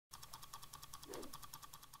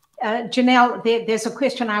Janelle, there's a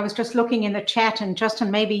question. I was just looking in the chat, and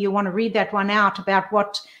Justin, maybe you want to read that one out about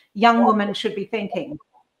what young women should be thinking.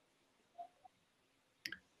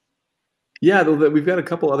 Yeah, we've got a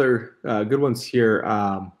couple other good ones here.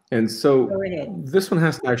 And so this one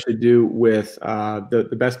has to actually do with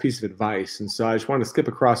the best piece of advice. And so I just want to skip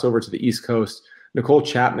across over to the East Coast. Nicole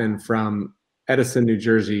Chapman from Edison, New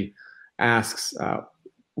Jersey asks,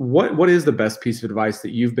 what is the best piece of advice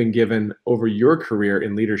that you've been given over your career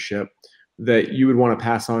in leadership that you would want to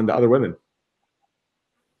pass on to other women?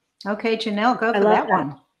 Okay, Janelle, go for that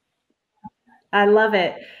one. I love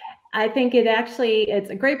it. I think it's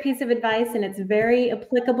a great piece of advice, and it's very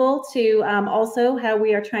applicable to also how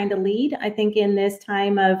we are trying to lead, I think, in this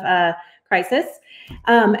time of crisis.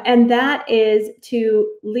 And that is to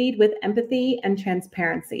lead with empathy and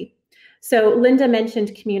transparency. So Linda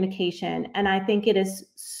mentioned communication, and I think it is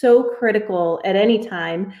so critical at any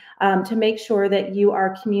time to make sure that you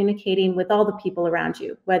are communicating with all the people around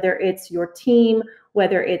you, whether it's your team,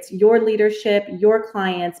 whether it's your leadership, your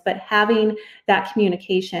clients, but having that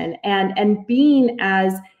communication and being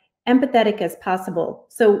as empathetic as possible.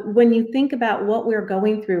 So when you think about what we're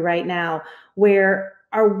going through right now, where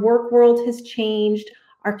our work world has changed,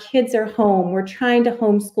 our kids are home, we're trying to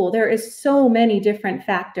homeschool. There is so many different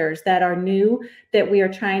factors that are new that we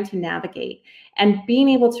are trying to navigate. And being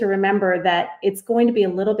able to remember that it's going to be a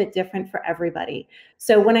little bit different for everybody.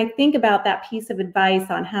 So when I think about that piece of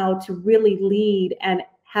advice on how to really lead and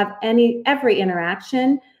have every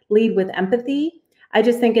interaction lead with empathy, I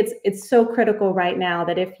just think it's so critical right now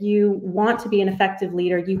that if you want to be an effective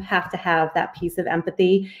leader, you have to have that piece of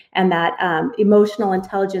empathy and that emotional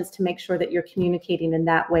intelligence to make sure that you're communicating in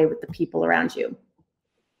that way with the people around you.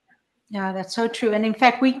 Yeah, that's so true. And in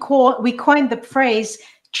fact, we coined the phrase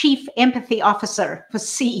Chief Empathy Officer for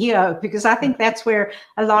CEO, because I think that's where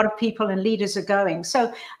a lot of people and leaders are going.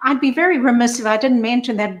 So I'd be very remiss if I didn't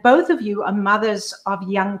mention that both of you are mothers of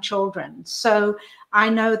young children. So I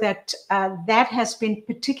know that that has been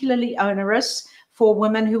particularly onerous for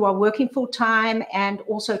women who are working full time and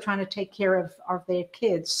also trying to take care of their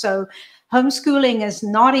kids. So homeschooling is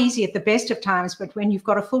not easy at the best of times, but when you've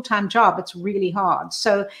got a full-time job, it's really hard.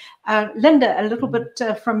 So Linda, a little bit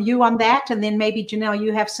from you on that, and then maybe Janelle,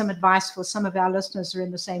 you have some advice for some of our listeners who are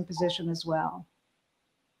in the same position as well.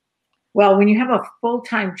 Well, when you have a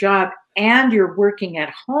full-time job and you're working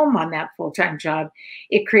at home on that full-time job,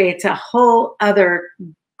 it creates a whole other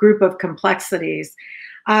group of complexities.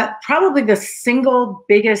 Probably the single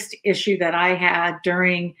biggest issue that I had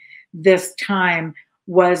during this time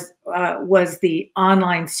was the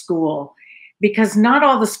online school, because not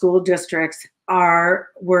all the school districts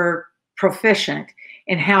were proficient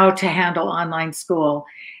in how to handle online school.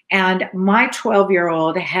 And my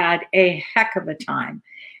 12-year-old had a heck of a time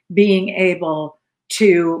being able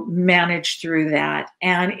to manage through that.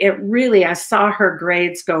 And it really, I saw her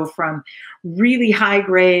grades go from really high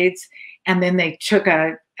grades, and then they took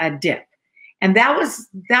a dip. And that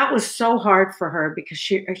was so hard for her because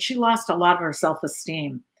she lost a lot of her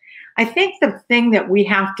self-esteem. I think the thing that we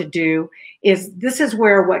have to do is, this is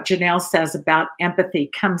where what Janelle says about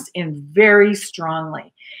empathy comes in very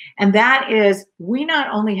strongly. And that is, we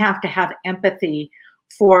not only have to have empathy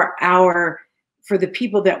for the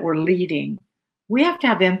people that we're leading, we have to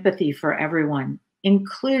have empathy for everyone,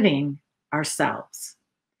 including ourselves.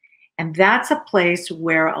 And that's a place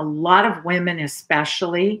where a lot of women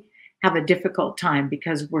especially have a difficult time,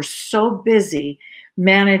 because we're so busy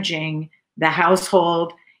managing the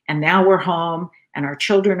household, and now we're home and our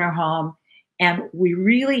children are home, and we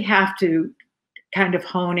really have to kind of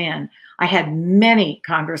hone in. I had many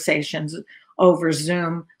conversations over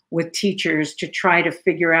Zoom with teachers to try to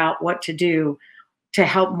figure out what to do to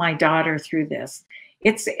help my daughter through this.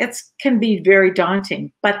 It can be very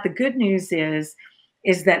daunting, but the good news is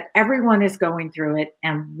that everyone is going through it,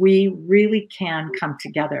 and we really can come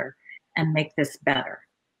together and make this better.